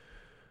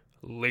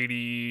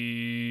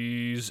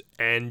Ladies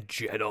and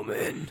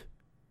gentlemen,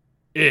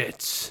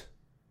 it's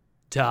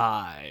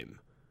time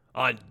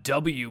on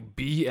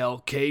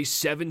WBLK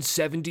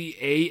 770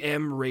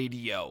 AM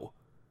radio.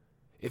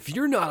 If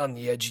you're not on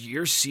the edge of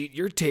your seat,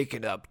 you're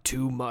taking up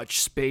too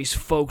much space,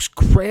 folks.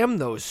 Cram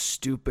those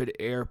stupid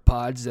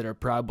AirPods that are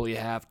probably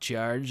half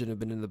charged and have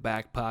been in the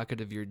back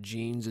pocket of your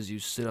jeans as you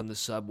sit on the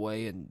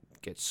subway and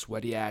get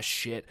sweaty ass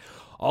shit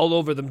all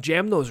over them.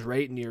 Jam those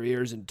right in your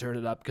ears and turn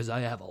it up because I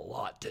have a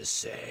lot to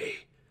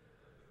say.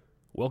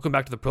 Welcome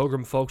back to the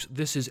program, folks.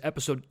 This is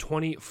episode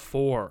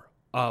 24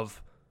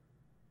 of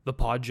The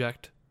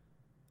Podject,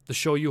 the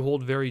show you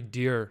hold very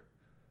dear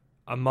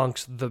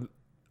amongst the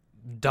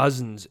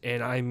dozens,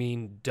 and I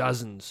mean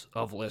dozens,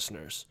 of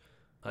listeners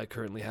I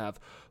currently have.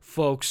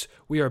 Folks,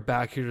 we are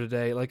back here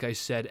today. Like I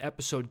said,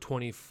 episode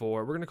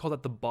 24. We're going to call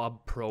that the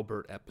Bob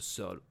Probert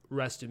episode.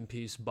 Rest in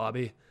peace,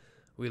 Bobby.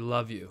 We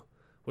love you.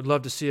 Would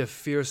love to see a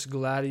fierce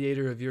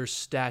gladiator of your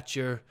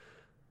stature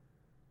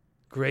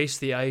grace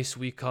the ice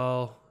we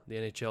call the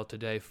NHL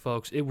today.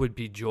 Folks, it would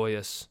be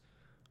joyous,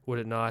 would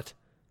it not,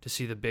 to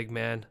see the big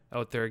man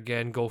out there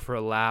again, go for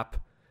a lap.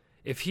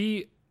 If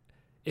he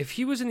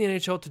was in the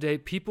NHL today,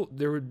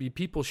 there would be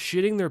people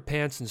shitting their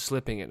pants and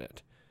slipping in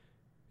it.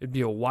 It'd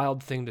be a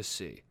wild thing to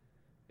see.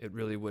 It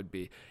really would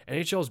be.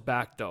 NHL's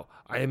back, though.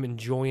 I am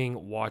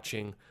enjoying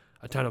watching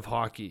a ton of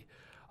hockey.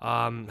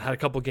 Had a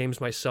couple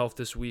games myself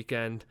this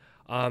weekend.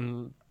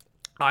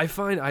 I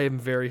find I am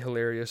very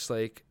hilarious.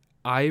 Like,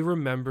 I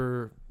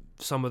remember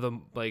some of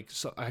them, I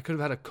could have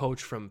had a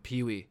coach from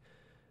Pee Wee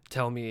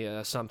tell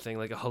me something,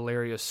 like a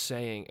hilarious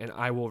saying, and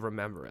I will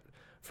remember it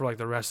for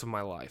the rest of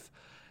my life.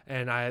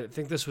 And I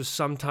think this was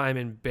sometime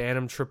in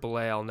Bantam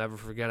AAA. I'll never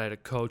forget. I had a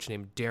coach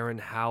named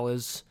Darren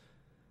Hallis.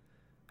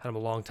 Had him a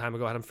long time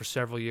ago. Had him for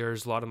several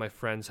years. A lot of my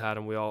friends had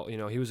him. We all,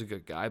 he was a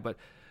good guy, but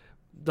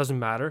doesn't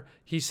matter.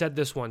 He said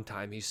this one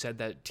time. He said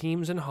that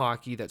teams in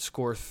hockey that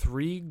score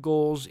 3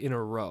 goals in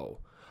a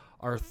row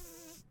are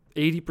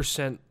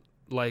 80%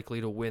 likely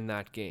to win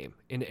that game.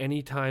 In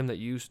any time that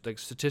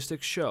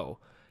statistics show,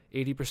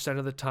 80%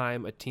 of the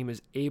time a team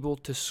is able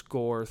to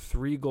score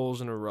 3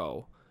 goals in a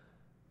row,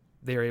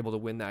 they are able to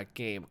win that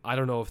game. I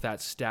don't know if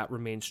that stat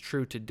remains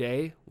true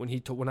today.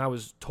 When I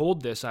was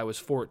told this, I was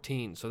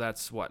 14, so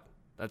that's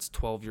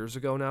 12 years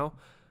ago now.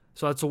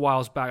 So that's a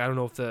while back. I don't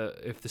know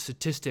if the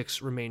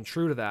statistics remain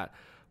true to that,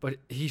 but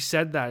he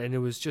said that, and it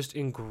was just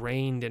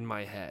ingrained in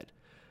my head.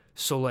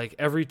 So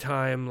every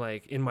time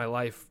in my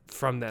life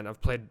from then, I've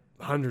played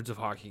hundreds of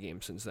hockey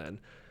games since then,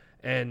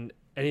 and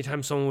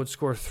anytime someone would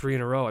score 3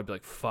 in a row, I'd be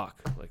like, fuck.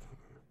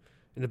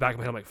 In the back of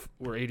my head, I'm like,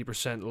 we're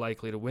 80%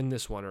 likely to win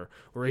this one, or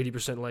we're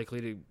 80%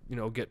 likely to,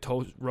 get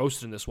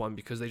roasted in this one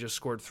because they just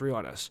scored 3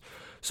 on us.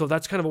 So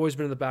that's kind of always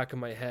been in the back of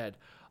my head.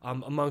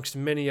 Amongst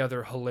many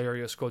other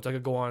hilarious quotes. I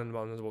could go on and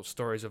on about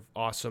stories of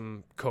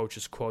awesome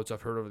coaches' quotes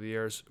I've heard over the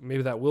years.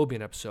 Maybe that will be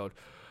an episode.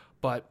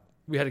 But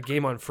we had a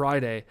game on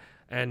Friday,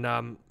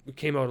 and we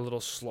came out a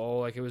little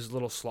slow. It was a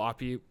little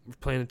sloppy. We're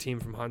playing a team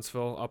from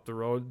Huntsville up the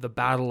road. The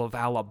Battle of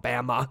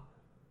Alabama.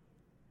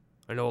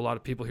 I know a lot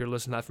of people here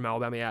listen to that from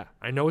Alabama. Yeah,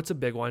 I know it's a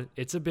big one.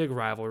 It's a big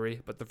rivalry.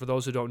 But for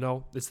those who don't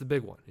know, it's the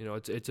big one.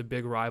 It's a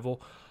big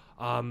rival.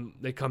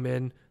 They come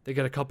in. They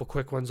get a couple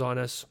quick ones on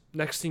us.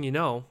 Next thing you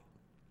know,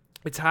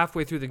 it's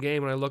halfway through the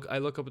game, and I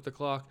look up at the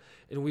clock,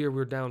 and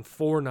we're down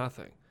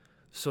 4-0.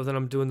 So then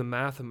I'm doing the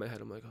math in my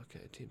head. I'm like,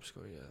 okay, team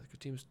scoring,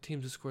 teams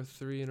that score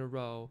 3 in a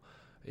row,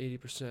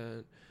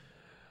 80%.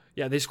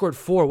 Yeah, they scored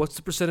 4. What's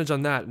the percentage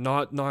on that?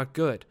 Not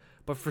good.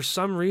 But for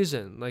some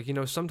reason,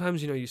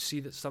 sometimes you see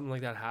that something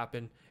like that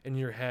happen in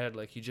your head,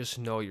 you just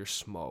know you're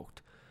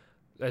smoked.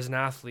 As an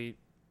athlete,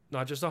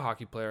 not just a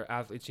hockey player,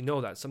 athletes, you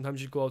know that.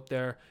 Sometimes you go out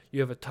there,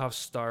 you have a tough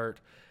start.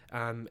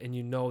 And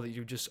you know that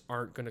you just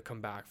aren't going to come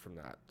back from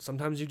that.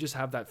 Sometimes you just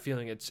have that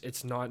feeling.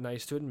 It's not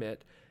nice to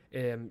admit.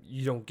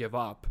 You don't give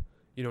up.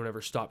 You don't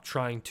ever stop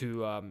trying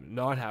to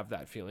not have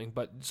that feeling.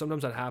 But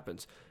sometimes that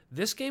happens.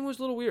 This game was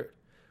a little weird.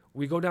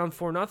 We go down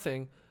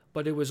 4-0,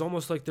 but it was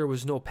almost like there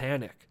was no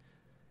panic.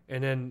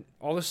 And then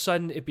all of a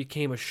sudden it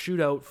became a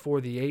shootout for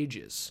the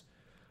ages.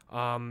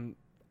 All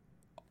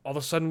of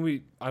a sudden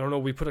we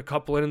put a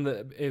couple in.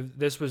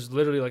 This was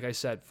literally, like I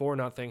said,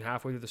 4-0,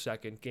 halfway through the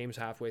second. Game's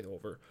halfway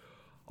over.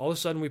 All of a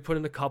sudden, we put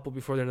in a couple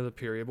before the end of the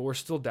period, but we're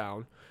still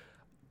down.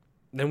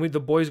 Then the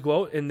boys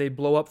go out, and they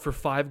blow up for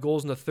 5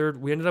 goals in the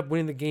third. We ended up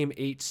winning the game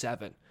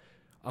 8-7.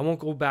 I won't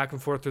go back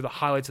and forth through the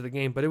highlights of the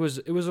game, but it was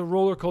a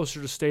roller coaster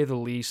to say the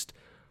least.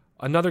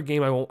 Another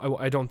game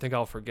I don't think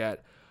I'll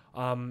forget.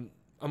 I'm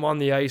on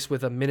the ice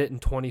with 1 minute and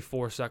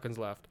 24 seconds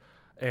left,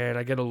 and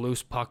I get a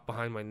loose puck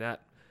behind my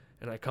net,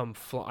 and I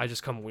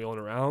just come wheeling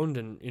around,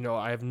 and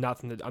I have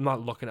nothing. I'm not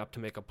looking up to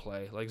make a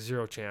play,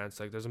 zero chance.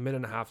 There's 1.5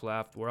 minutes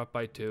left. We're up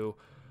by 2.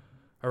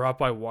 Or up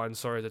by 1,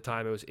 at the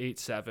time. It was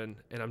 8-7,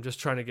 and I'm just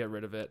trying to get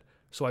rid of it.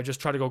 So I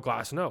just try to go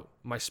glass and out.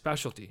 My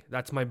specialty.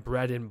 That's my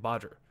bread and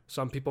butter.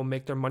 Some people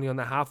make their money on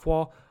the half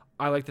wall.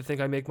 I like to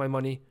think I make my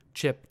money,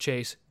 chip,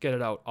 chase, get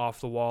it out,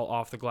 off the wall,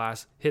 off the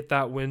glass, hit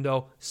that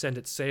window, send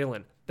it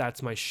sailing.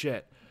 That's my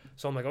shit.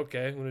 So I'm like,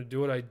 okay, I'm going to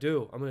do what I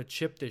do. I'm going to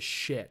chip this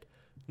shit.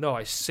 No,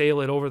 I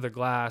sail it over the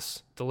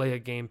glass, delay a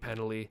game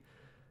penalty.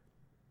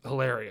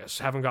 Hilarious.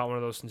 Haven't got one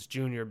of those since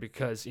junior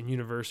because in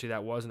university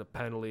that wasn't a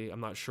penalty. I'm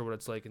not sure what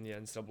it's like in the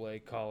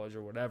NCAA, college,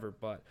 or whatever,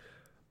 but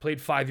played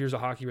 5 years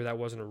of hockey where that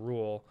wasn't a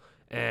rule.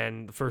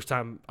 And the first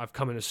time I've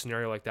come in a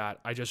scenario like that,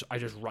 I just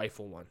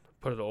rifle one,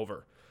 put it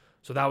over.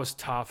 So that was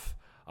tough.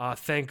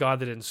 Thank God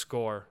they didn't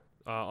score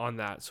on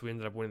that, so we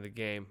ended up winning the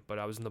game. But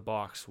I was in the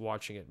box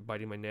watching it,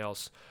 biting my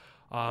nails.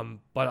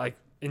 But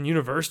in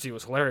university, it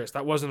was hilarious.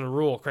 That wasn't a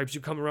rule. Cripes,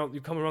 you come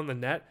around the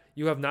net,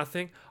 you have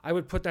nothing. I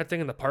would put that thing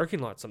in the parking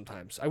lot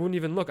sometimes. I wouldn't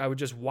even look. I would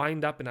just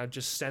wind up and I'd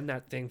just send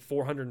that thing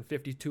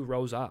 452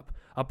 rows up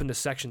into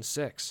section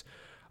 6.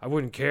 I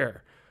wouldn't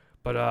care.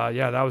 But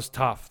yeah, that was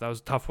tough. That was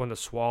a tough one to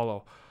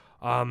swallow.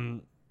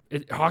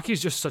 Hockey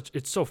is just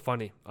it's so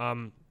funny.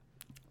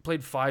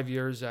 Played 5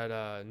 years at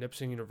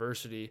Nipissing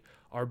University.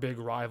 Our big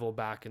rival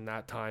back in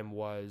that time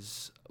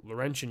was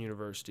Laurentian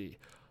University.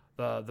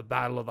 The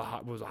battle of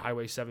was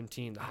Highway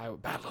 17,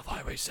 Battle of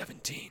Highway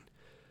 17.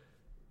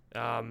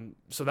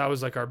 So that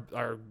was like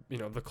our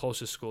the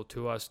closest school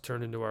to us,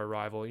 turned into our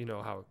rival. You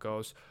know how it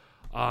goes.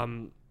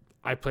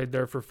 I played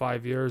there for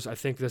 5 years. I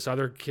think this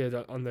other kid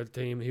on the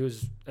team, he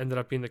ended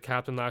up being the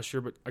captain last year,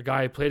 but a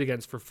guy I played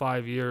against for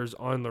 5 years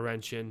on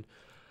Laurentian,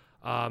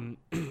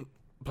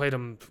 played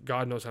him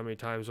God knows how many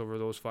times over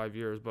those 5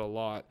 years, but a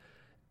lot.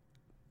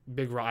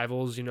 Big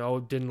rivals,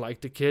 didn't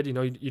like the kid.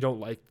 You don't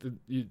like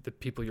the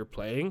people you're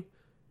playing,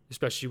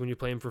 especially when you're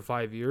playing for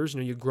 5 years.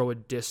 You grow a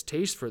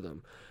distaste for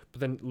them. But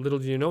then little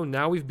do you know,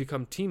 now we've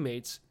become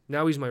teammates.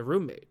 Now he's my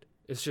roommate.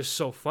 It's just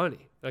so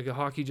funny. Like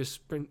hockey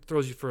just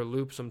throws you for a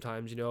loop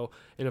sometimes,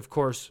 And of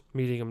course,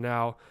 meeting him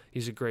now,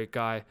 he's a great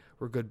guy.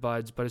 We're good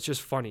buds. But it's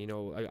just funny,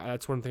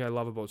 That's one thing I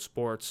love about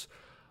sports.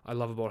 I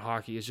love about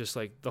hockey is just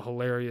like the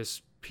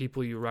hilarious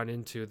people you run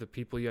into, the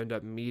people you end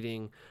up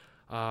meeting,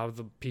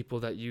 the people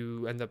that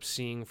you end up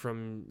seeing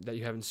that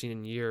you haven't seen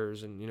in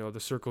years. And, the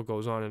circle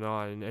goes on.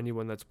 And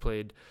anyone that's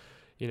played,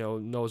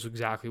 knows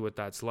exactly what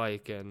that's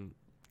like.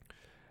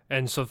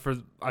 And so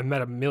I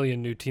met a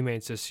million new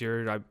teammates this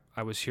year.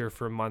 I was here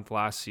for a month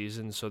last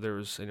season, so there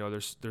was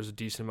there's a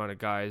decent amount of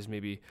guys,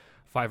 maybe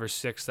 5 or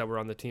 6 that were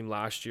on the team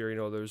last year.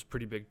 There was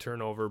pretty big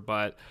turnover.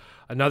 But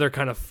another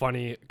kind of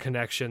funny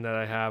connection that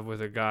I have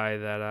with a guy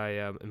that I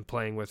am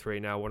playing with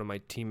right now, one of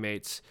my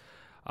teammates,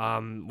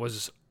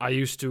 was I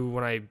used to,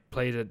 when I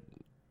played at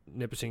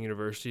Nipissing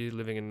University,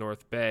 living in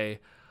North Bay,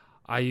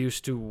 I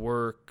used to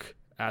work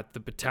at the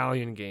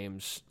battalion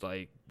games.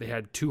 Like they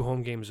had 2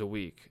 home games a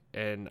week.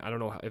 And I don't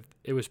know if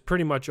it was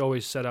pretty much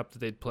always set up that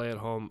they'd play at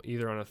home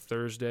either on a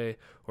Thursday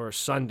or a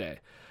Sunday.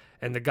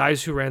 And the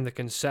guys who ran the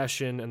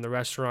concession and the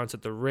restaurants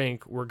at the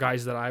rink were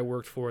guys that I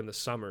worked for in the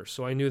summer.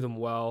 So I knew them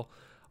well.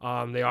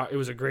 It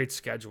was a great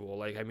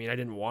schedule. I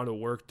didn't want to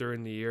work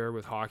during the year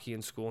with hockey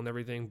and school and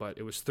everything, but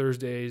it was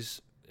Thursdays,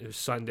 it was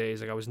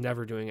Sundays. I was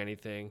never doing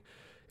anything.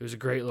 It was a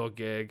great little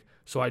gig.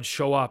 So I'd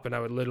show up and I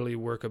would literally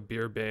work a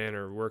beer bin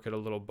or work at a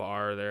little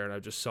bar there, and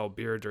I'd just sell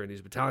beer during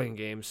these battalion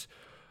games.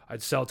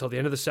 I'd sell till the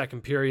end of the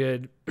second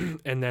period,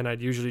 and then I'd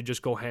usually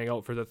just go hang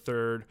out for the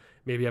third,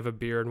 maybe have a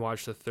beer and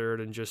watch the third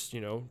and just,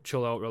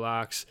 chill out,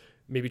 relax,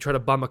 maybe try to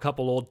bum a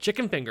couple old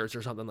chicken fingers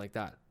or something like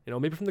that,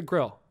 maybe from the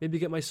grill, maybe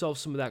get myself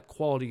some of that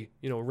quality,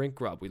 rink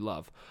grub we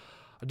love.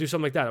 I'd do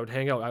something like that. I would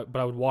hang out, but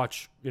I would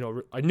watch,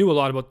 I knew a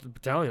lot about the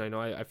battalion.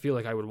 I feel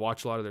like I would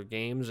watch a lot of their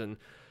games, and,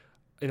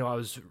 I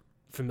was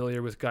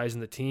familiar with guys in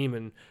the team,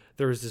 and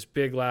there was this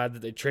big lad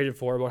that they traded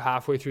for about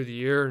halfway through the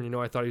year, and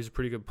I thought he was a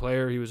pretty good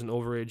player. He was an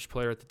overage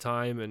player at the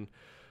time, and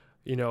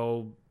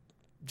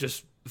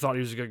just thought he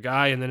was a good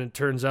guy. And then it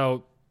turns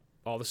out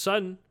all of a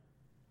sudden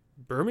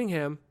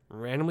Birmingham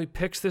randomly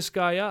picks this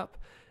guy up,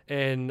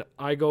 and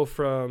I go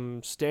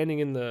from standing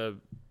in the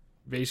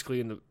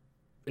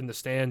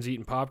stands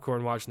eating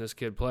popcorn watching this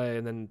kid play,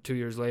 and then 2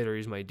 years later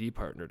he's my D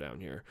partner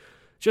down here.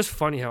 Just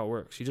funny how it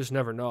works. You just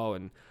never know.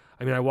 And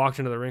I walked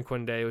into the rink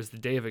one day. It was the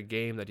day of a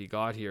game that he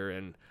got here,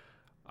 and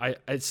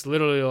it's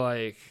literally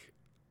like,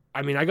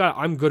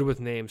 I'm good with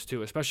names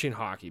too, especially in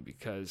hockey,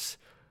 because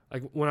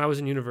like when I was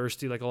in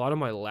university, like a lot of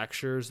my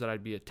lectures that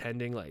I'd be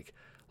attending, like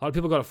a lot of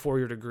people got a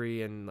 4-year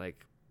degree in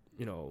like,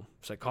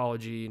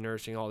 psychology,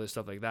 nursing, all this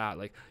stuff like that.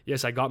 Like,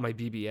 yes, I got my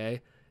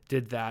BBA,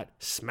 did that,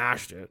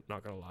 smashed it,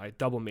 not gonna lie,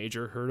 double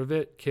major, heard of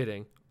it?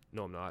 Kidding.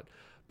 No, I'm not.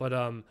 But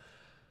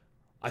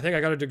I think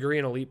I got a degree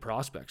in elite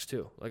prospects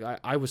too. Like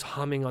I was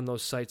humming on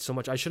those sites so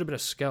much. I should have been a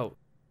scout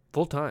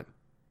full time,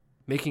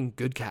 making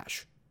good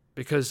cash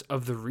because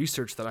of the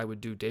research that I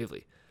would do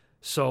daily.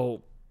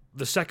 So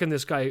the second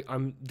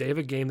they have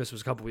a game, this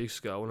was a couple weeks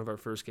ago, one of our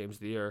first games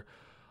of the year,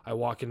 I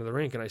walk into the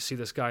rink and I see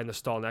this guy in the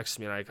stall next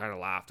to me, and I kind of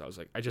laughed. I was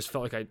like, I just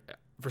felt like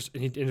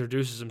he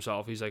introduces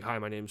himself. He's like, hi,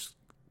 my name's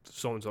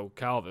so-and-so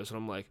Calvis. And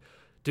I'm like,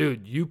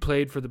 dude, you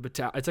played for the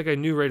battalion. It's like I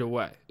knew right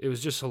away. It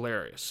was just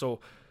hilarious.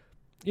 So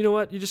you know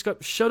what? You just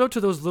got shout out to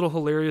those little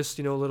hilarious,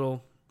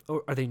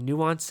 are they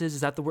nuances?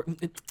 Is that the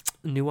word?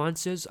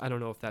 Nuances? I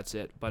don't know if that's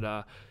it,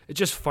 but it's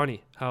just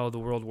funny how the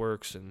world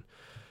works, and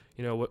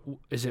You know, what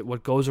is it?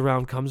 What goes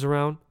around comes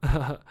around.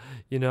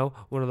 You know,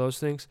 one of those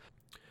things.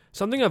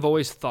 Something I've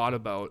always thought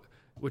about,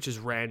 which is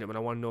random, and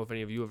I want to know if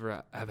any of you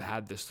ever have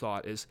had this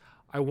thought, is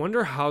I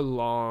wonder how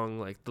long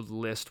like the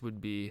list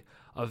would be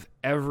of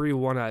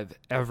everyone I've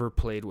ever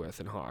played with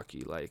in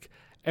hockey. Like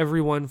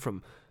everyone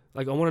from,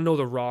 like I want to know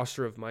the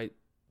roster of my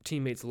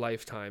teammates'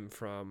 lifetime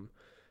from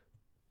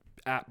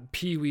at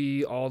Pee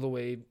Wee all the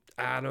way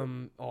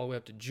Adam all the way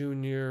up to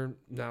junior,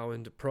 now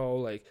into pro.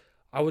 Like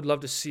I would love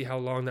to see how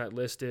long that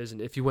list is,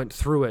 and if you went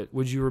through it,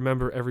 would you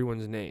remember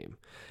everyone's name?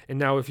 And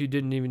now if you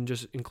didn't even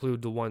just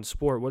include the one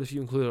sport, what if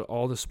you included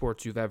all the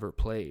sports you've ever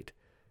played?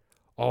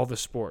 All the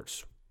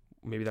sports.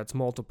 Maybe that's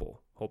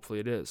multiple. Hopefully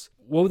it is.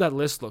 What would that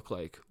list look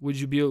like? Would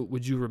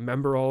you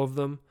remember all of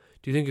them?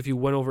 Do you think if you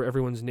went over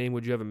everyone's name,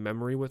 would you have a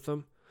memory with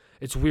them?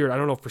 It's weird. I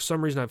don't know. For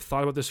some reason, I've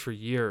thought about this for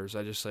years.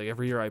 I just, like,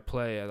 every year I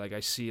play, I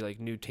see, like,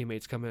 new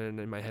teammates come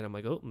in my head, I'm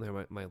like, oh,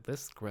 there my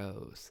list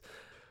grows.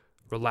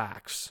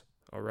 Relax,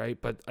 all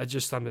right? But it's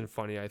just something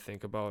funny I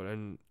think about,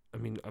 and, I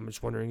mean, I'm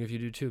just wondering if you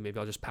do too. Maybe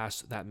I'll just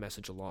pass that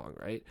message along,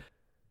 right?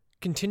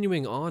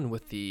 Continuing on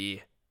with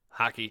the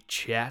hockey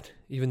chat,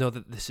 even though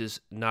that this is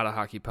not a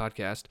hockey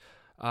podcast,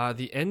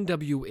 the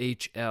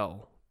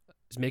NWHL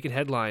is making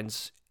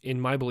headlines,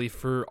 in my belief,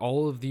 for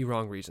all of the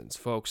wrong reasons.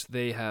 Folks,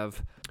 they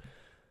have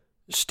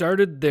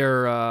started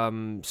their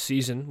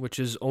season, which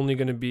is only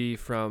going to be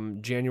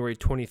from January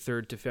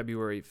 23rd to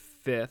February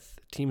 5th.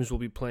 Teams will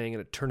be playing in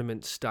a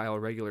tournament-style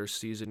regular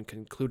season,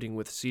 concluding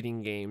with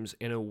seeding games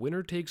and a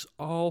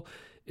winner-takes-all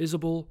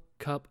Isobel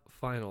Cup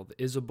final. The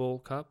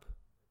Isobel Cup?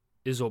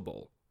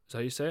 Isobel. Is that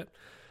how you say it?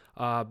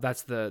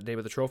 That's the name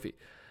of the trophy.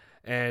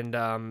 And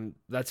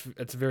that's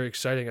very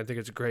exciting. I think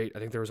it's great. I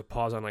think there was a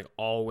pause on like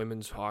all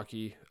women's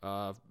hockey,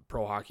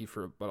 pro hockey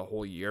for about a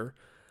whole year.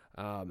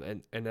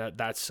 And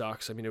that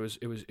sucks. I mean, it was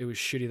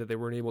shitty that they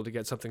weren't able to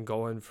get something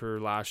going for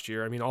last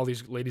year. I mean, all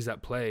these ladies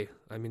that play,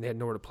 I mean, they had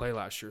nowhere to play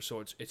last year, so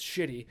it's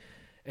shitty.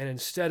 And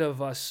instead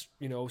of us,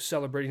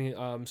 celebrating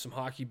some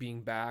hockey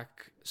being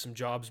back, some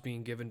jobs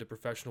being given to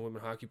professional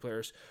women hockey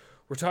players,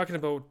 we're talking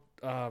about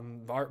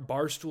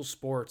Barstool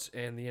Sports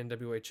and the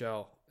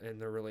NWHL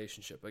and their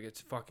relationship. Like,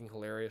 it's fucking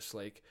hilarious.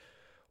 Like,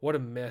 what a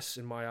miss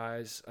in my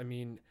eyes. I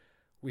mean,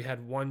 we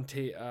had one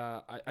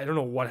I don't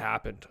know what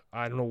happened.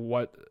 I don't know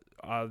what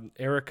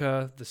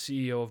Erica, the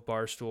CEO of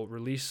Barstool,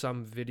 released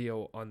some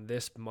video on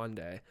this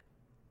Monday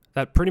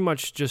that pretty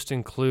much just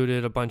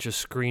included a bunch of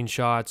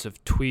screenshots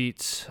of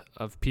tweets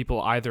of people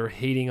either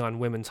hating on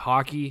women's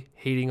hockey,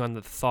 hating on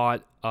the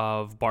thought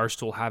of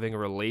Barstool having a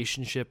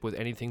relationship with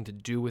anything to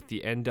do with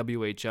the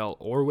NWHL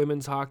or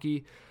women's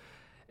hockey,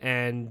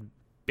 and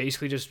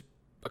basically just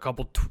a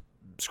couple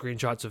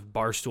screenshots of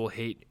Barstool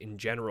hate in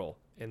general.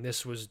 And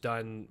this was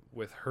done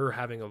with her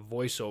having a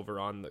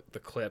voiceover on the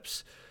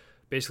clips,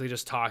 basically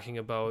just talking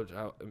about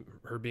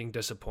her being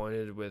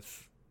disappointed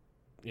with,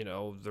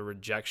 the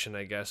rejection,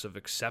 I guess, of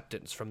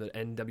acceptance from the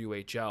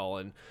NWHL.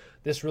 And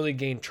this really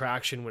gained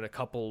traction when a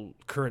couple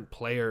current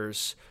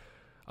players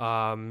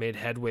made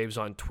headwaves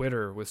on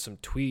Twitter with some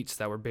tweets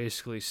that were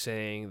basically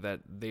saying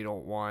that they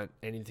don't want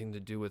anything to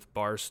do with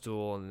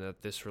Barstool and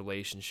that this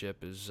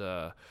relationship is,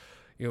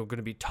 going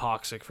to be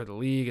toxic for the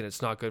league and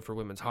it's not good for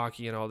women's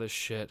hockey and all this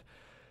shit.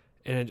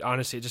 And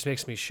honestly, it just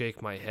makes me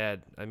shake my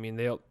head. I mean,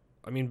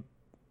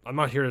 I'm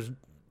not here to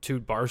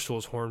toot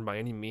Barstool's horn by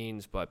any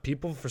means, but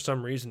people, for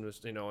some reason,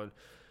 and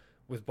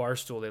with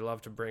Barstool, they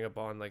love to bring up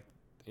on, like,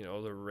 the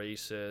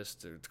racist,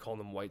 to call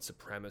them white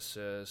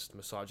supremacist,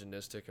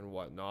 misogynistic, and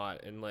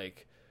whatnot. And,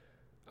 like,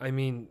 I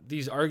mean,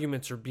 these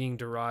arguments are being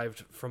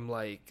derived from,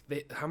 like,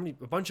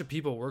 a bunch of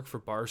people work for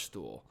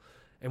Barstool.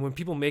 And when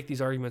people make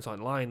these arguments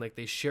online, like,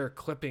 they share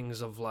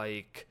clippings of,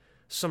 like,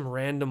 some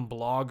random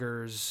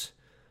blogger's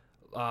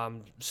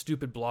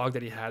stupid blog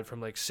that he had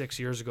from like 6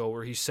 years ago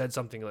where he said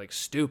something like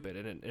stupid,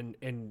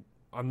 and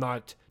I'm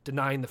not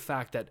denying the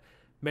fact that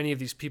many of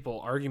these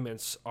people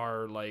arguments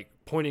are like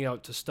pointing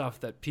out to stuff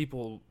that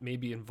people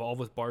maybe involved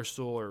with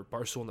Barstool or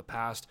Barstool in the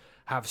past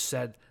have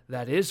said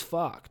that is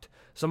fucked.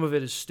 Some of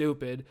it is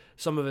stupid,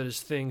 some of it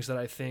is things that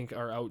I think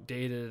are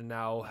outdated, and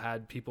now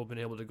had people been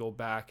able to go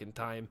back in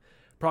time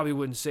probably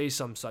wouldn't say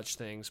some such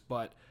things.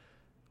 But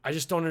I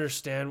just don't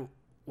understand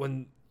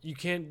when you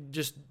can't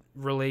just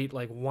relate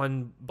like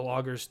one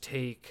blogger's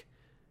take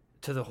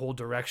to the whole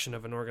direction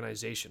of an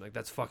organization. Like,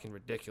 that's fucking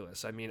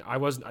ridiculous. I mean, I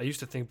used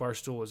to think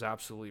Barstool was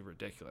absolutely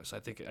ridiculous. I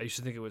used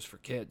to think it was for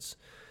kids.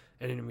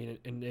 And I mean,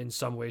 in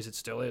some ways it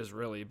still is,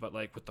 really. But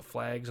like with the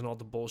flags and all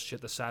the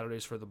bullshit, the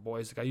Saturdays for the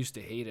boys, like I used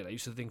to hate it. I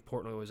used to think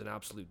Portnoy was an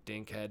absolute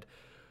dinkhead.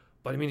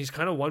 But I mean, he's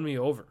kind of won me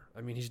over.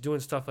 I mean, he's doing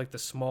stuff like the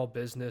small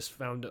business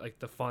found, like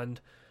the fund.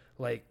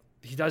 Like,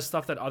 he does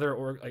stuff that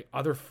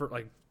other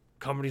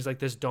companies like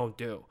this don't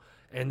do.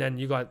 And then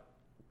you got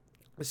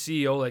a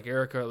CEO like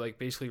Erica, like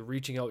basically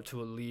reaching out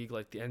to a league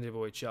like the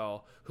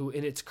NWHL, who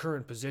in its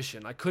current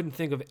position, I couldn't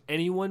think of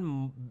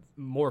anyone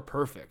more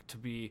perfect to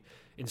be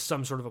in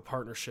some sort of a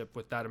partnership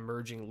with that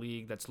emerging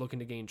league that's looking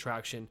to gain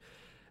traction.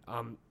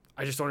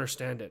 I just don't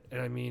understand it.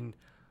 And I mean,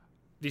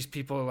 these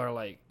people are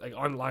like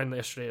online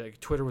yesterday, like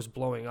Twitter was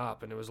blowing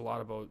up, and it was a lot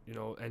about, you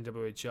know,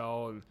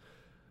 NWHL and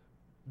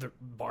the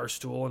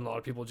Barstool, and a lot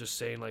of people just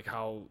saying like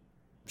how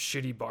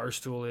shitty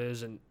Barstool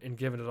is, and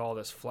giving it all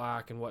this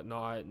flack and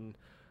whatnot. And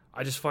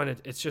I just find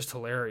it's just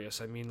hilarious.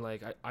 I mean,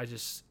 like, I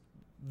just,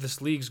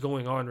 this league's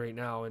going on right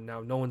now, and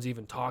now no one's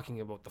even talking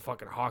about the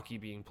fucking hockey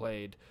being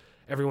played.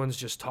 Everyone's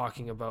just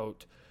talking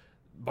about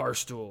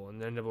Barstool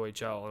and the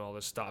NWHL and all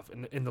this stuff.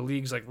 And the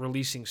league's like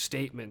releasing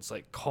statements,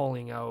 like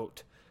calling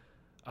out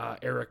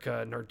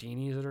Erica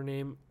Nardini, is that her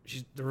name?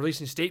 They're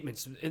releasing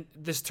statements. And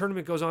this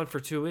tournament goes on for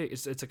 2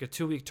 weeks. It's like a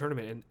 2-week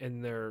tournament,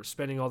 and they're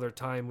spending all their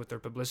time with their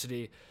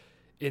publicity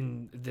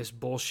in this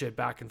bullshit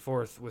back and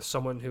forth with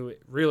someone who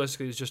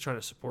realistically is just trying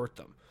to support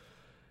them.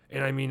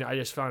 And I mean, I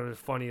just found it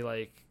funny.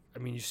 Like, I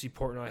mean, you see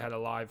Portnoy had a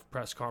live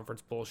press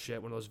conference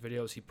bullshit, one of those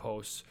videos he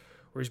posts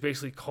where he's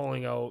basically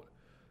calling out,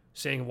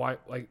 saying why,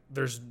 like,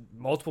 there's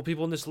multiple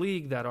people in this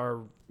league that are,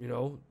 you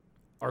know,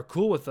 are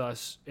cool with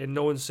us, and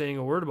no one's saying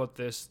a word about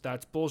this.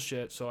 That's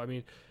bullshit. So I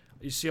mean,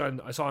 I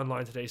saw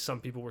online today, some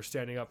people were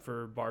standing up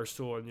for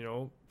Barstool and, you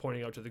know,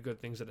 pointing out to the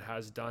good things that it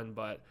has done.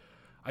 But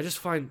I just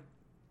find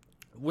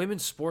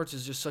women's sports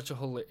is just such a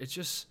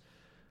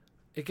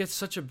it gets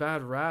such a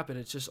bad rap, and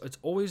it's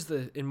always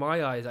in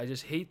my eyes, I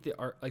just hate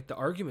the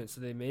arguments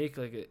that they make.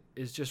 Like, it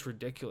is just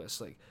ridiculous.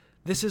 Like,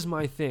 this is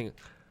my thing.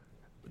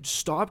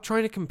 Stop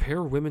trying to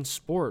compare women's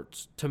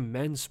sports to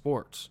men's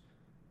sports.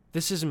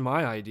 This isn't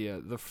my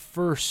idea. The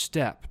first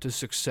step to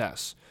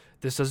success.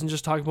 This doesn't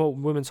just talk about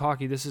women's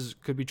hockey.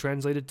 Could be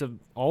translated to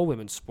all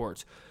women's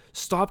sports.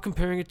 Stop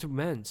comparing it to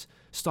men's.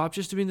 Stop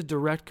just doing the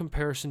direct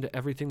comparison to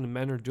everything the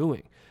men are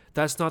doing.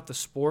 That's not the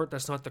sport.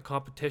 That's not the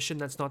competition.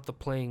 That's not the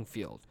playing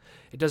field.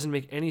 It doesn't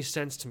make any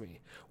sense to me.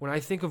 When I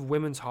think of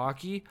women's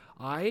hockey,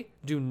 I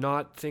do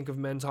not think of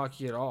men's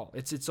hockey at all.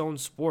 It's its own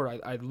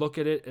sport. I look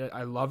at it.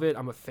 I love it.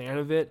 I'm a fan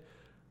of it.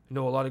 I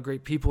know a lot of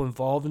great people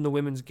involved in the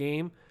women's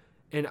game.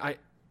 And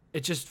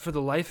it just, for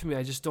the life of me,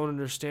 I just don't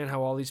understand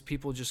how all these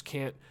people just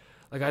can't.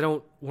 Like,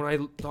 when I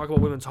talk about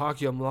women's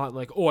hockey, I'm not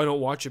like, oh, I don't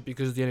watch it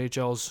because the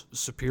NHL's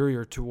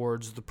superior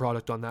towards the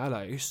product on that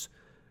ice.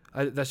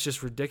 That's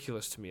just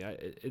ridiculous to me.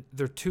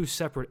 They're two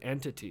separate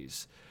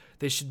entities.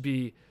 They should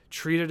be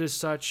treated as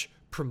such,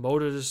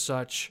 promoted as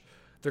such.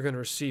 They're going to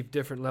receive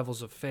different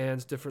levels of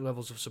fans, different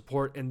levels of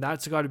support, and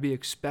that's got to be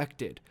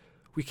expected.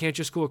 We can't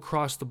just go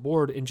across the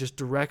board and just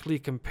directly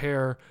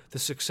compare the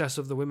success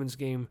of the women's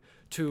game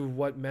to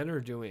what men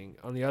are doing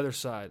on the other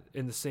side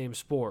in the same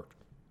sport,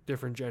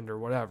 different gender,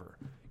 whatever.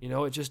 You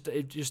know, it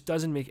just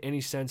doesn't make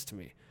any sense to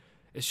me.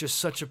 It's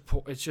just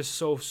it's just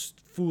so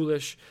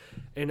foolish.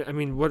 And I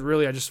mean, what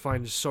really I just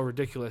find is so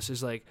ridiculous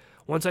is, like,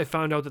 once I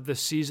found out that this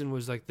season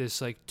was like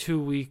this, like,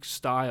 2-week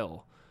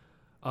style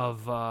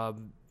of,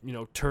 you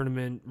know,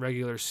 tournament,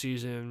 regular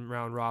season,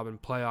 round robin,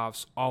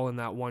 playoffs, all in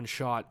that one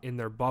shot in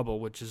their bubble,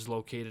 which is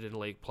located in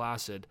Lake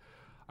Placid.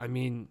 I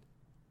mean,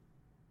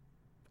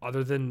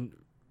 other than,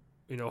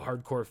 you know,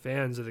 hardcore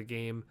fans of the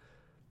game,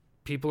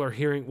 people are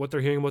hearing what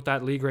they're hearing about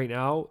that league right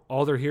now.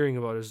 All they're hearing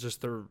about is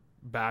just their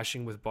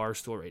bashing with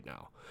Barstool right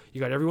now.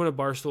 You got everyone at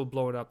Barstool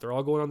blowing up. They're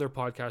all going on their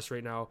podcast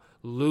right now,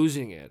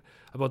 losing it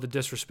about the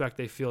disrespect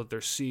they feel that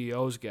their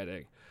CEO's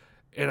getting.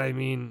 And I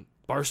mean,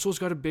 Barstool's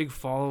got a big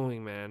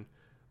following, man.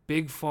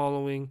 Big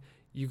following.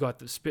 You got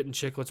the Spit and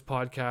Chicklets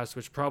podcast,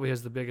 which probably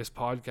has the biggest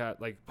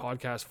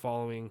podcast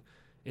following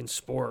in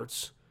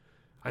sports.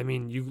 I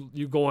mean,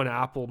 you go on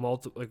Apple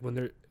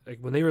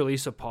when they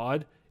release a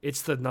pod,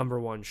 it's the number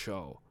one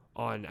show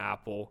on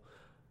Apple.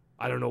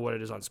 I don't know what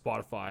it is on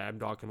Spotify. I'm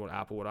talking about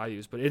Apple, what I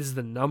use, but it is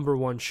the number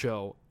one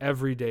show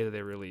every day that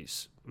they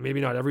release.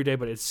 Maybe not every day,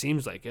 but it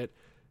seems like it.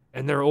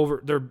 And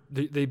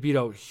they beat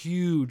out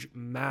huge,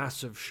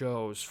 massive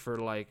shows for,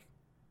 like,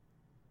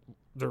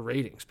 their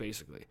ratings,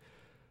 basically.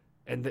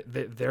 And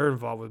they're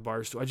involved with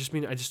Barstool. I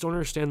just don't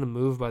understand the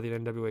move by the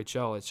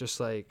NWHL. It's just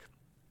like,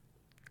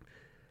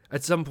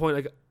 at some point,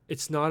 like,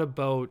 it's not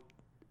about,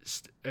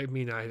 I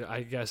mean,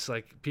 I guess,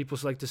 like, people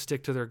like to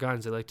stick to their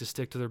guns. They like to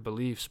stick to their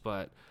beliefs,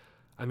 but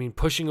I mean,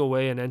 pushing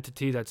away an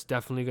entity that's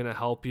definitely going to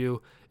help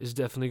you is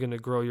definitely going to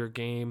grow your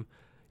game.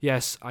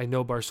 Yes, I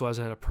know Barstool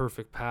hasn't had a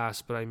perfect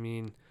pass, but I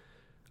mean,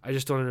 I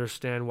just don't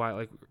understand why,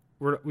 like,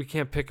 we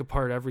can't pick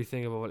apart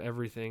everything about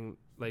everything.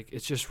 Like,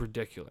 it's just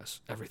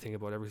ridiculous, everything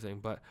about everything.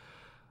 But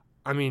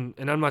I mean,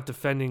 and I'm not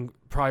defending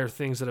prior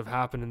things that have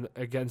happened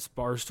against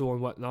Barstool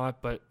and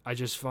whatnot, but I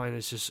just find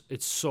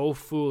it's so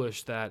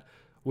foolish that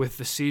with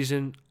the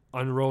season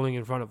unrolling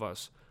in front of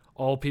us,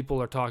 all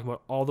people are talking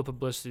about, all the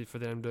publicity for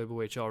the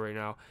NWHL right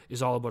now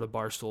is all about a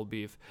Barstool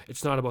beef.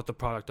 It's not about the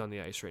product on the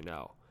ice right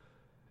now.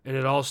 And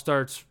it all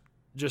starts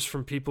just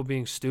from people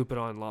being stupid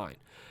online.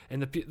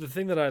 And the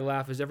thing that I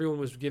laugh is everyone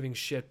was giving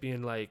shit,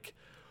 being like,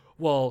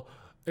 well,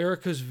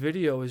 Erica's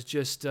video is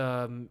just,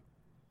 you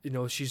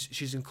know,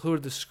 she's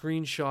included the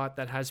screenshot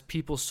that has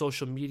people's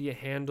social media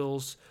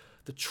handles.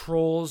 The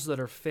trolls that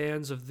are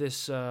fans of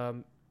this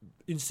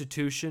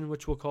institution,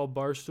 which we'll call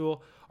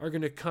Barstool, are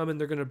going to come and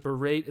they're going to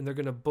berate and they're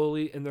going to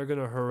bully and they're going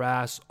to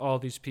harass all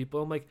these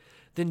people. I'm like,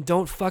 then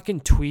don't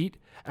fucking tweet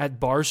at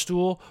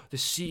Barstool, the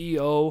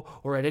CEO,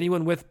 or at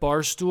anyone with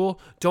Barstool.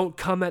 Don't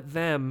come at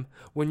them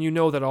when you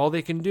know that all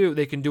they can do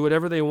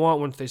whatever they want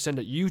once they send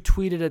it. You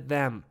tweet it at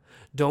them.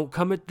 Don't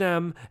come at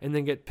them and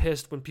then get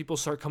pissed when people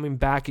start coming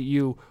back at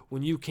you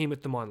when you came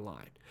at them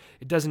online.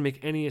 It doesn't make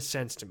any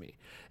sense to me.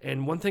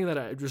 And one thing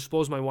that just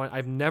blows my mind,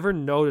 I've never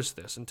noticed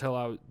this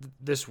until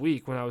this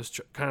week when I was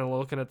kind of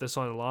looking at this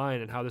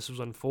online and how this was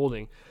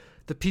unfolding.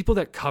 The people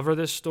that cover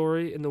this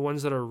story and the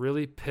ones that are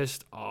really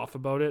pissed off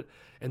about it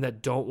and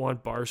that don't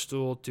want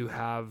Barstool to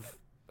have,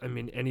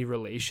 any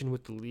relation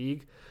with the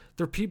league,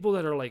 they're people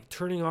that are like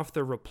turning off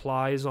their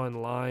replies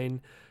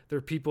online.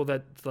 They're people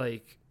that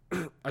like,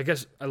 I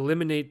guess,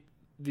 eliminate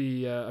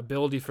the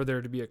ability for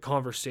there to be a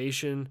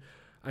conversation.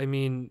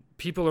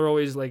 People are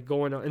always like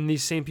going on, and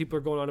these same people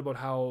are going on about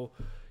how,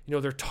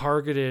 they're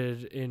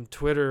targeted in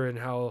Twitter and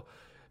how,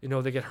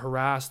 they get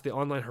harassed. The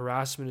online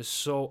harassment is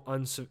so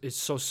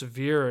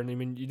severe.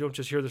 And you don't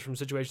just hear this from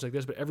situations like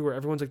this, but everywhere,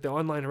 everyone's like, the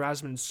online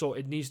harassment is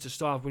it needs to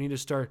stop. We need to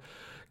start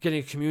getting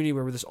a community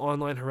where this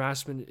online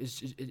harassment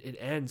it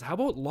ends. How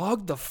about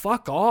log the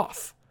fuck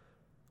off?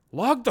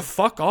 Log the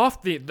fuck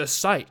off the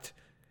site.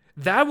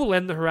 That will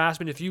end the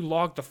harassment if you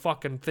log the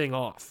fucking thing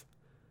off.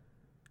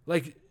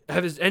 Like,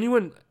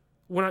 imagine,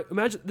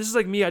 this is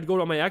like me, I'd go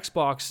to my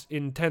Xbox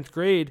in 10th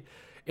grade,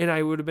 and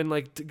I would have been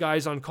like, to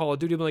guys on Call of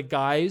Duty, I'd be like,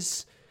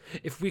 guys,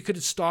 if we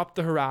could stop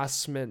the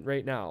harassment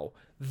right now,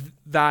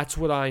 that's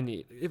what I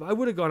need. If I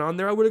would have gone on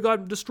there, I would have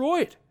gotten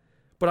destroyed.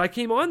 But I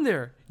came on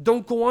there.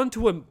 Don't go on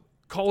to a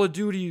Call of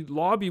Duty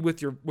lobby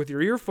with your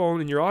earphone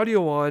and your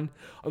audio on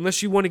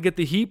unless you want to get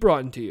the heat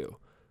brought into you.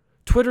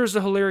 Twitter is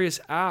a hilarious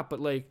app, but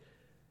like,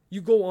 you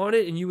go on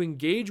it and you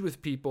engage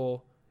with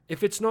people.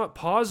 If it's not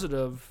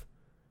positive,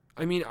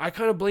 I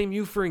kind of blame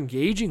you for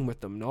engaging with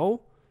them,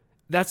 no?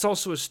 That's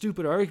also a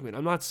stupid argument.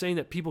 I'm not saying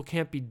that people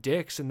can't be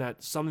dicks and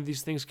that some of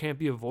these things can't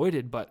be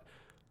avoided, but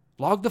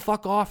log the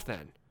fuck off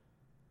then.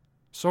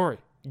 Sorry,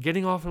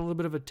 getting off on a little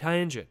bit of a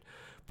tangent.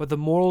 But the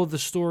moral of the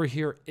story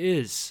here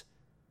is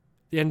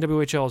the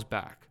NWHL is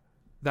back.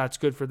 That's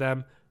good for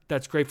them.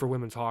 That's great for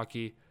women's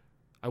hockey.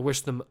 I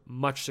wish them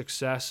much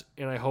success,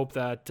 and I hope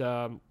that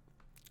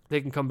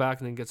they can come back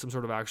and then get some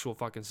sort of actual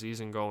fucking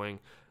season going,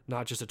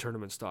 not just a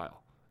tournament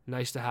style.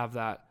 Nice to have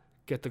that.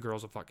 Get the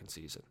girls a fucking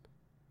season.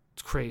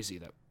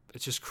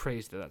 It's just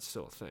crazy that that's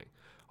still a thing.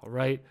 All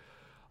right.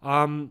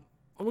 I'm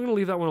going to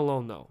leave that one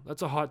alone, though.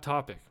 That's a hot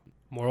topic.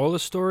 Moral of the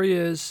story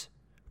is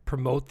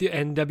promote the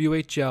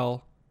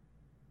NWHL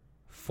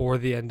for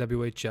the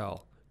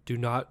NWHL. Do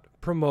not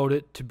promote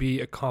it to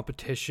be a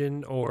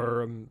competition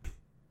or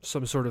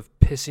some sort of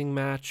pissing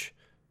match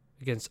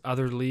against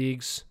other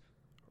leagues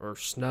or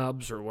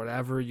snubs or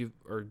whatever you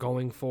are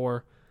going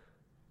for.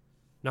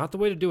 Not the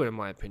way to do it, in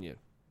my opinion.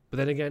 But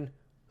then again,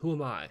 who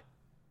am I?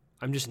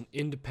 I'm just an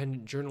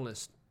independent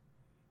journalist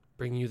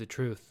bringing you the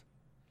truth.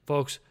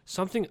 Folks,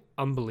 something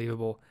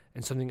unbelievable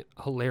and something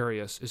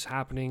hilarious is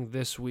happening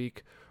this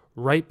week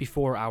right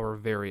before our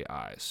very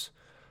eyes.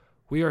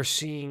 We are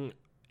seeing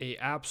an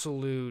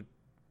absolute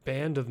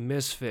band of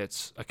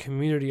misfits, a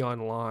community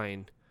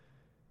online,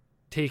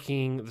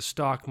 taking the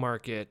stock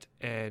market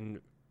and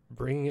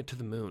bringing it to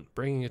the moon,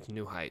 bringing it to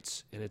new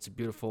heights. And it's a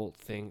beautiful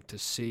thing to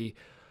see.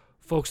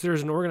 Folks,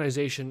 there's an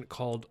organization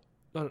called,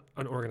 not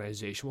an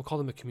organization, we'll call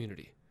them a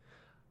community.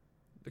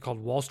 They're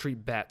called Wall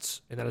Street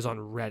Bets, and that is on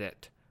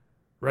Reddit.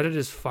 Reddit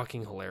is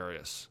fucking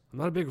hilarious. I'm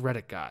not a big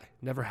Reddit guy,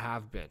 never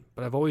have been,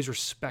 but I've always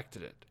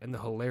respected it and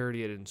the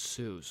hilarity it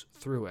ensues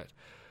through it.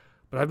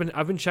 But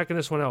I've been checking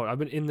this one out. I've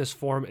been in this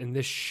forum, and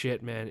this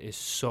shit, man, is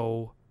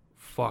so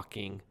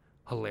fucking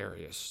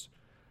hilarious.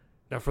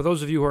 Now, for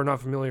those of you who are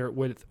not familiar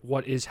with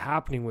what is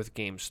happening with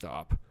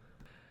GameStop,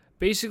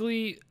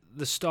 basically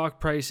the stock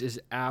price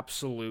is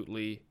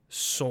absolutely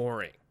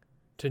soaring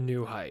to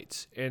new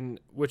heights,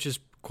 and which is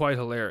quite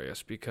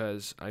hilarious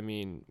because,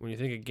 when you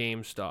think of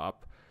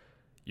GameStop,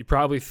 you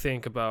probably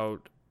think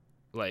about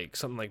like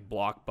something like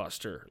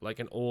Blockbuster, like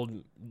an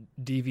old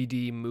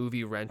DVD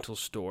movie rental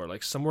store,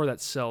 like somewhere that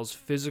sells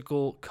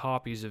physical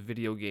copies of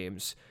video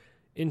games.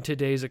 In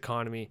today's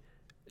economy,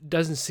 it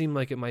doesn't seem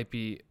like it might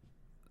be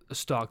a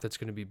stock that's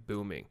going to be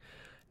booming.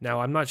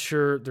 Now, I'm not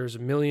sure. There's a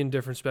million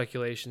different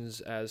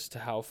speculations as to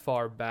how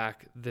far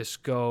back this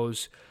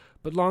goes,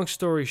 but long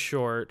story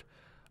short,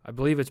 I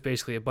believe it's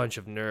basically a bunch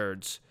of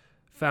nerds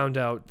found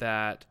out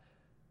that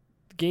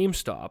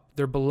GameStop,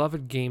 their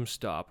beloved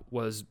GameStop,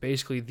 was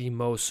basically the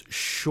most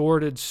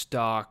shorted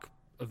stock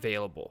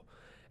available.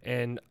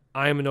 And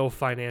I am no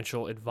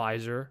financial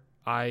advisor.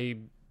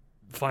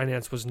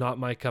 Finance was not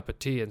my cup of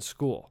tea in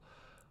school.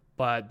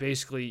 But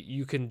basically,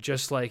 you can,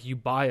 just like you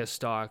buy a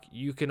stock,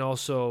 you can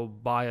also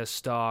buy a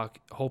stock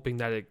hoping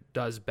that it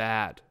does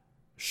bad,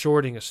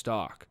 shorting a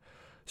stock.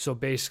 So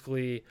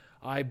basically,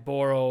 I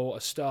borrow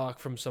a stock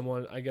from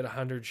someone, I get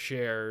 100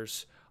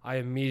 shares, I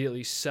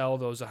immediately sell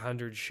those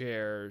 100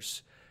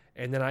 shares,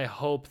 and then I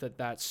hope that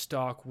that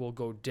stock will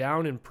go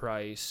down in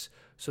price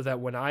so that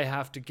when I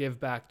have to give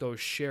back those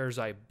shares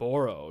I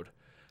borrowed,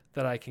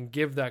 that I can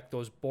give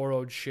those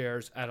borrowed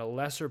shares at a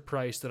lesser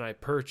price than I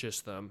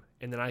purchased them,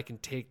 and then I can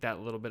take that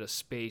little bit of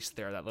space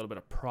there, that little bit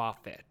of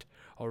profit.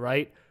 All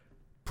right?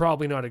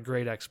 Probably not a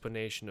great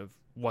explanation of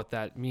what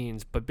that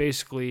means, but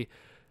basically,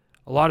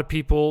 a lot of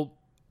people.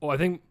 I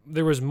think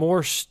there was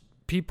more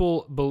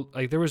people,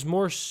 like there was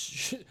more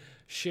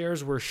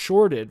shares were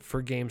shorted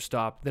for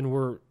GameStop than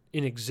were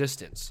in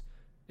existence.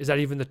 Is that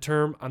even the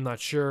term? I'm not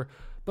sure.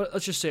 But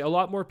let's just say a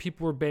lot more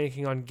people were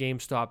banking on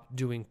GameStop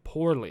doing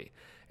poorly.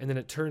 And then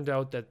it turned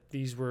out that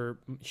these were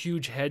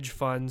huge hedge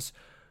funds,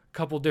 a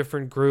couple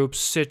different groups.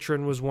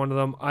 Citron was one of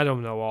them. I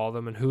don't know all of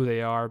them and who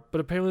they are, but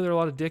apparently there are a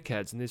lot of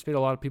dickheads, and it's made a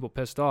lot of people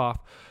pissed off.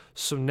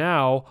 So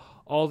now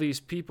all these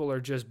people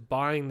are just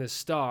buying this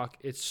stock.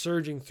 It's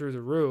surging through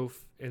the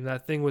roof, and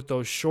that thing with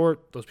those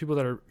people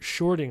that are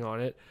shorting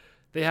on it,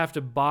 they have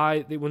to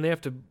buy, when they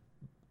have to,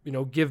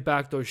 give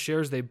back those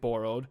shares they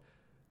borrowed,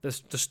 the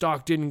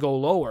stock didn't go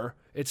lower.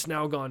 It's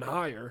now gone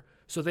higher.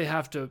 So they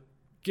have to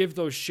give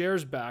those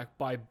shares back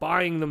by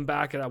buying them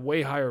back at a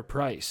way higher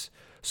price.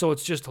 So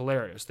it's just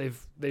hilarious.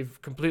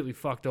 They've completely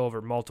fucked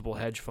over multiple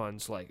hedge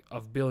funds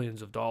of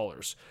billions of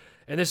dollars.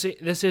 And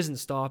this isn't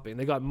stopping.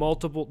 They got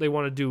multiple. They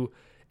want to do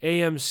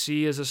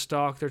AMC as a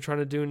stock they're trying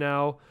to do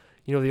now.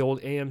 The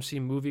old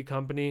AMC movie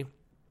company.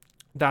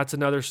 That's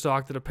another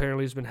stock that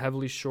apparently has been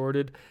heavily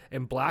shorted.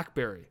 And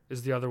BlackBerry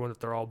is the other one that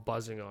they're all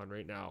buzzing on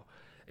right now.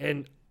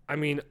 And I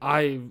mean,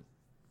 I'm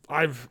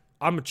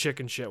a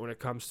chicken shit when it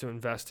comes to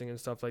investing and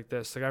stuff like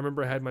this. I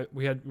remember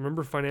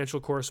remember financial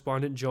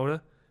correspondent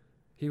Jonah?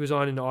 He was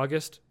on in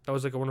August. That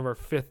was one of our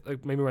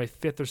maybe my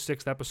fifth or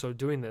sixth episode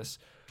doing this.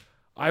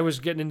 I was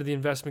getting into the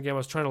investment game. I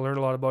was trying to learn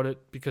a lot about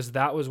it because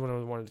that was when I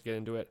wanted to get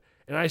into it.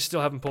 And I still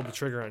haven't pulled the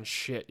trigger on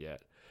shit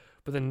yet.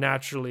 But then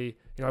naturally,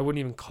 I wouldn't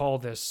even call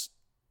this,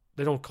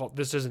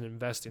 this isn't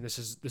investing. This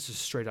is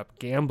straight up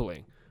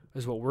gambling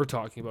is what we're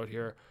talking about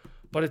here.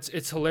 But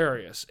it's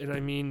hilarious. And I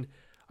mean,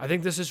 I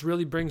think this just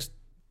really brings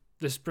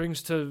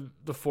to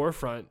the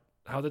forefront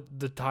how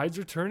the tides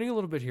are turning a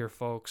little bit here,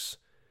 folks.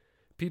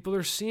 People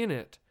are seeing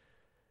it.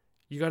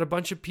 You got a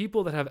bunch of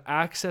people that have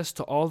access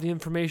to all the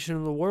information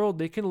in the world.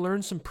 They can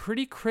learn some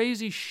pretty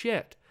crazy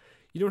shit.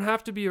 You don't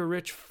have to be a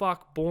rich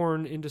fuck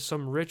born into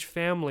some rich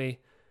family,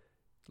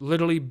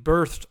 literally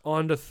birthed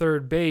onto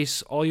third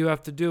base. All you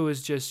have to do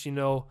is just, get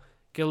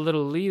a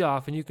little lead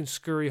off and you can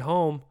scurry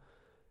home.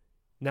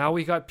 Now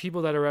we got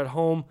people that are at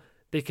home.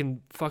 They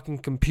can fucking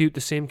compute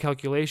the same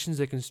calculations.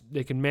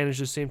 They can manage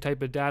the same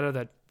type of data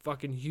that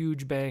fucking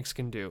huge banks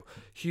can do.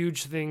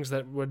 Huge things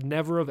that would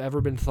never have ever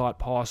been thought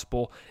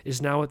possible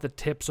is now at the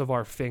tips of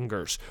our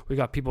fingers. We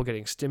got people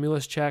getting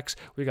stimulus checks.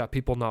 We got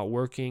people not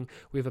working.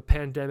 We have a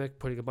pandemic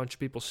putting a bunch of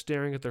people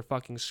staring at their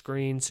fucking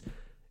screens.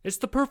 It's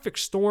the perfect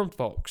storm,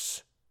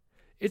 folks.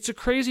 It's a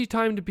crazy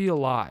time to be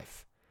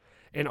alive.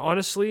 And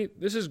honestly,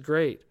 this is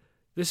great.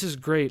 This is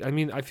great. I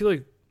mean, I feel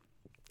like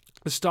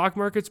the stock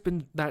market's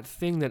been that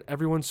thing that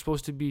everyone's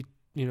supposed to be,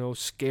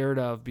 scared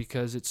of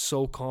because it's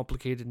so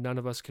complicated. None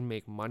of us can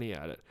make money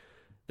at it.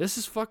 This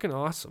is fucking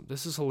awesome.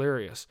 This is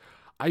hilarious.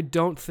 I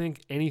don't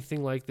think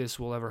anything like this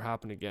will ever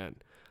happen again.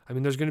 I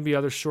mean, there's going to be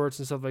other shorts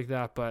and stuff like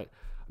that, but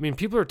I mean,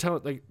 people are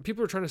trying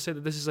to say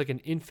that this is like an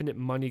infinite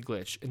money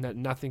glitch and that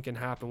nothing can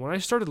happen. When I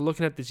started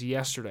looking at this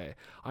yesterday,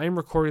 I am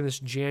recording this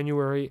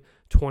January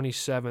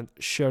 27th.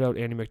 Shout out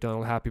Andy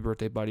McDonald. Happy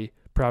birthday, buddy.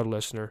 Proud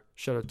listener.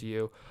 Shout out to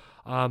you.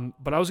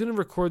 But I was going to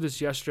record this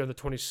yesterday on the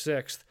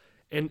 26th.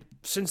 And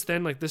since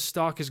then, this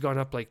stock has gone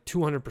up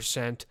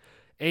 200%.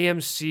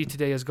 AMC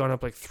today has gone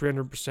up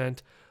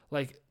 300%.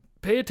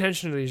 Pay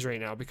attention to these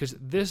right now because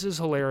this is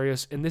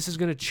hilarious and this is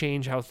going to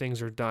change how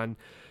things are done.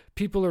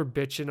 People are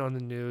bitching on the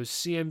news.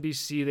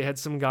 CNBC, they had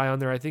some guy on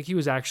there. I think he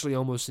was actually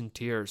almost in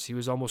tears. He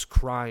was almost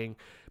crying.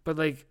 But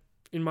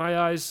in my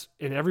eyes,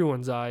 in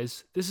everyone's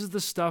eyes, this is the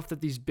stuff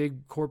that these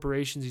big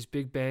corporations, these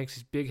big banks,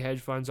 these big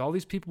hedge funds, all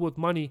these people with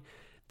money,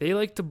 they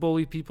like to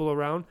bully people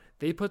around.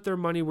 They put their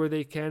money where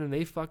they can and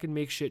they fucking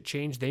make shit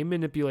change. They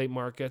manipulate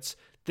markets.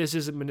 This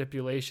isn't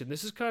manipulation.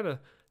 This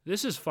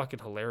is fucking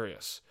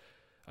hilarious.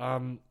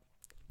 I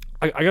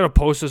gotta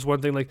post this one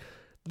thing.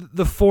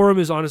 The forum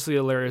is honestly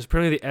hilarious.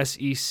 Apparently the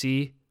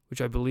SEC, which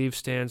I believe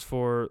stands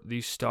for the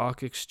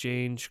Stock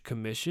Exchange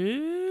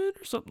Commission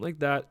or something like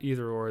that,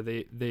 either or,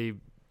 they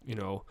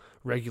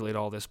regulate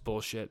all this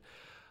bullshit.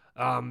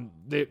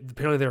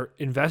 They're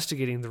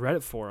investigating the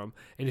Reddit forum,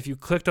 and if you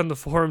clicked on the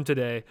forum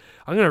today,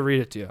 I'm gonna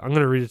read it to you.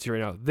 Right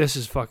now. This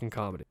is fucking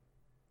comedy.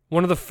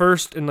 One of the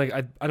first, and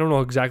I don't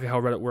know exactly how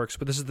Reddit works,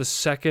 but this is the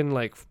second,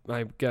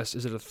 I guess,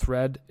 is it a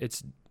thread?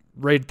 It's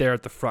right there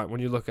at the front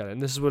when you look at it,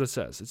 and this is what it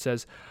says. It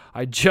says,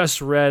 I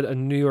just read a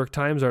New York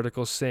Times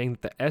article saying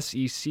that the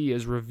SEC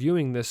is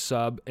reviewing this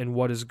sub and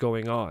what is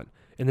going on.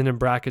 And then in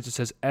brackets it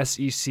says,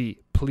 SEC,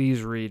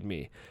 please read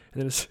me.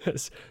 And then it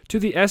says, to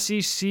the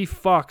SEC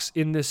fucks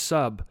in this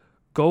sub,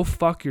 go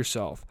fuck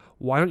yourself.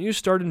 Why don't you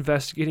start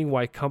investigating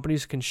why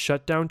companies can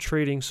shut down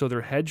trading so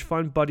their hedge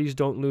fund buddies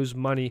don't lose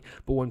money,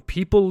 but when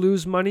people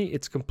lose money,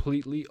 it's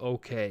completely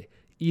okay.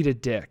 Eat a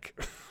dick.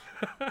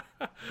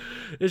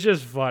 It's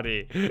just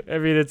funny. I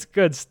mean, it's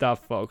good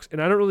stuff, folks.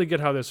 And I don't really get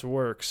how this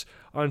works.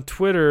 On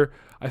Twitter,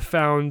 I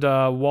found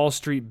Wall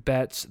Street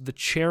Bets, the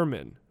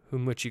chairman,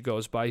 whom which he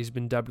goes by. He's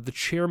been dubbed the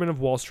chairman of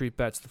Wall Street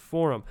Bets, the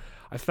forum.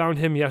 I found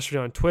him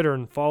yesterday on Twitter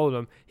and followed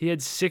him. He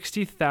had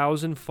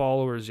 60,000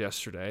 followers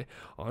yesterday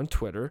on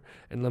Twitter.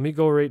 And let me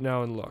go right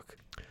now and look.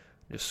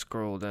 Just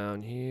scroll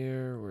down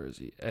here. Where is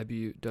he?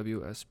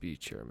 WSB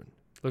chairman.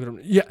 Look at him.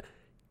 Yeah.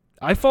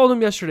 I followed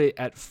him yesterday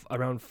at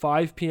around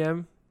 5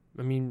 p.m.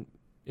 I mean,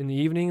 in the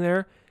evening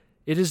there.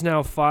 It is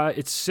now 5.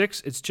 It's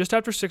 6. It's just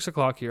after 6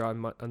 o'clock here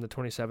on the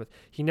 27th.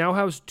 He now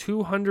has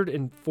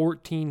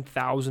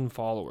 214,000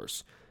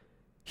 followers.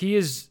 He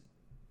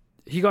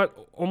got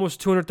almost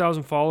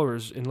 200,000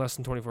 followers in less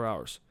than 24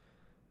 hours.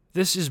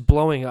 This is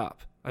blowing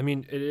up. I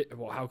mean,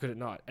 well, how could it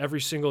not? Every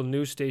single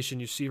news station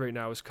you see right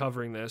now is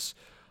covering this.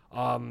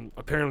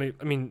 Apparently,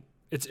 I mean,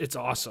 it's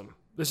awesome.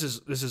 This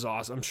is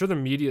awesome. I'm sure the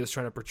media is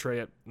trying to portray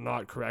it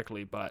not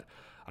correctly, but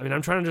I mean,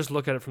 I'm trying to just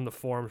look at it from the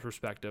forum's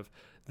perspective.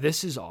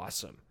 This is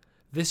awesome.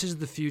 This is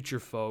the future,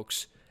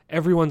 folks.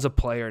 Everyone's a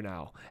player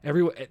now.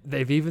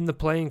 They've evened the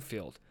playing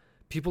field.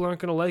 People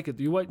aren't going to like it.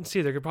 You wait and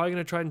see. They're probably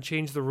going to try and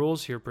change the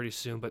rules here pretty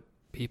soon, but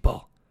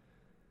people,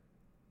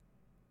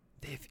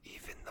 they've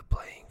evened the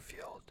playing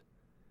field.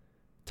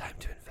 Time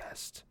to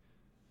invest.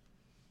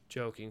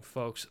 Joking,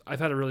 folks. I've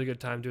had a really good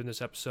time doing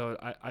this episode.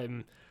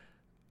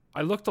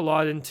 I looked a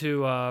lot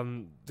into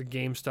the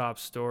GameStop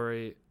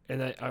story,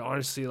 and I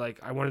honestly,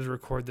 I wanted to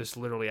record this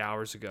literally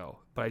hours ago,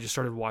 but I just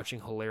started watching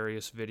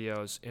hilarious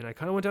videos, and I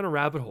kind of went down a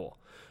rabbit hole,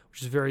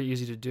 which is very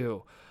easy to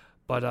do.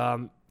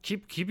 But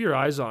keep your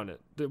eyes on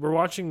it. We're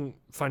watching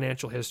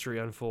financial history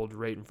unfold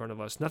right in front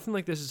of us. Nothing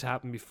like this has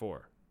happened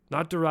before.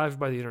 Not derived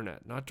by the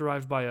internet. Not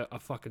derived by a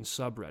fucking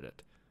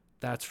subreddit.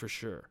 That's for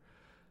sure.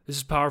 This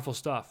is powerful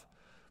stuff.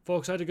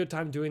 Folks, I had a good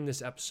time doing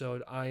this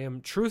episode. I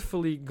am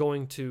truthfully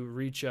going to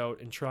reach out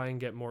and try and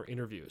get more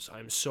interviews.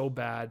 I'm so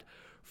bad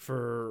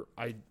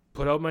I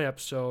put out my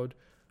episode.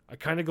 I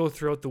kind of go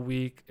throughout the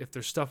week. If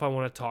there's stuff I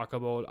want to talk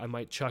about, I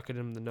might chuck it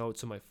in the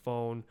notes on my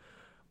phone.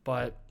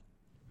 But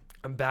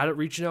I'm bad at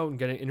reaching out and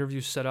getting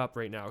interviews set up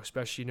right now,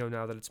 especially,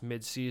 now that it's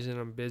mid-season,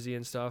 I'm busy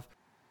and stuff.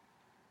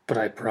 But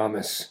I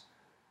promise,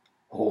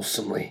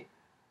 wholesomely,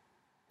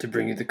 to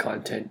bring you the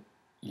content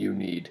you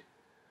need.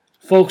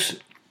 Folks,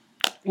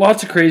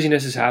 lots of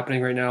craziness is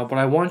happening right now, but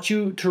I want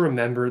you to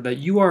remember that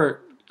you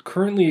are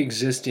currently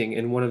existing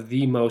in one of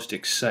the most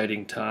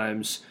exciting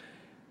times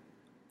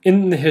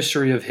in the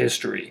history of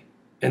history.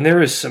 And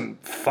there is some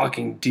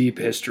fucking deep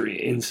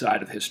history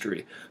inside of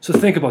history. So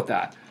think about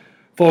that.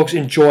 Folks,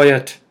 enjoy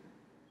it.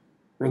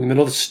 We're in the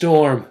middle of the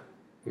storm.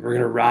 We're going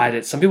to ride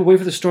it. Some people wait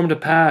for the storm to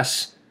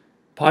pass.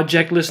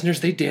 Podjack listeners,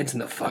 they dance in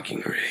the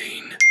fucking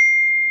rain.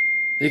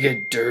 They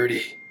get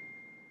dirty.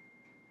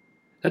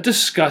 That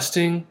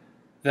disgusting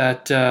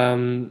that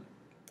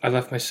I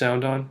left my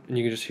sound on and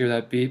you can just hear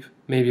that beep?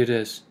 Maybe it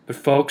is. But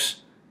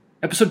folks,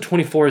 episode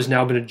 24 has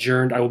now been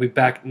adjourned. I will be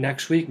back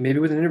next week, maybe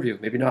with an interview,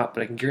 maybe not.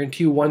 But I can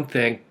guarantee you one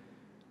thing.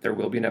 There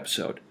will be an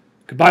episode.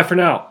 Goodbye for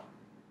now.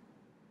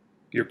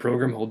 Your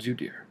program holds you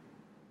dear.